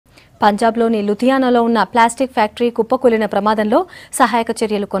పంజాబ్లోని లుధియానాలో ఉన్న plastic factory కుప్పకూలిన ప్రమాదంలో సహాయక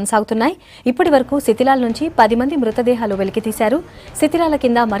చర్యలు కొనసాగుతున్నాయి. ఇప్పటివరకు శిథిలాల నుంచి 10 మంది మృతదేహాలు వెలికితీశారు. శిథిలాల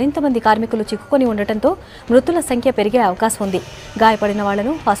కింద మరింత మంది కార్మికులు చిక్కుకొని ఉండటంతో మృతుల సంఖ్య పెరిగే అవకాశం ఉంది. గాయపడిన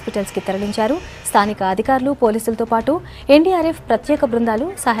వాళ్లను హాస్పిటల్స్కి తరలించారు. స్థానిక అధికారులు, పోలీసులతో పాటు ఎన్డీఆర్ఎఫ్ ప్రత్యేక బృందాలు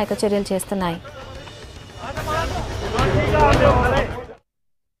సహాయక చర్యలు చేస్తున్నాయి.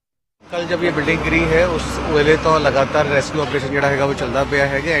 कल जब ये बिल्डिंग गिरी है उस वेले तो लगातार रेस्क्यू ऑपरेशन जड़ा है वो चलता पाया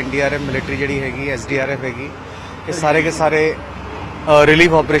है। एनडीआरएफ मिलिट्री जड़ी हैगी, एसडीआरएफ हैगी, ये सारे के सारे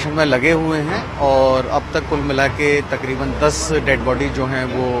रिलीफ ऑपरेशन में लगे हुए हैं और अब तक कुल मिला के तकरीबन 10 डेड बॉडी जो हैं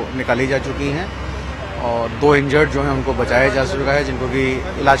वो निकाली जा चुकी हैं और 2 इंजर्ड जो हैं उनको बचाया जा चुका है, जिनको कि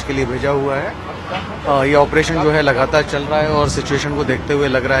इलाज के लिए भेजा हुआ है। ये ऑपरेशन जो है लगातार चल रहा है और सिचुएशन को देखते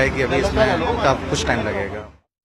हुए लग रहा है कि अभी इसमें कुछ टाइम लगेगा।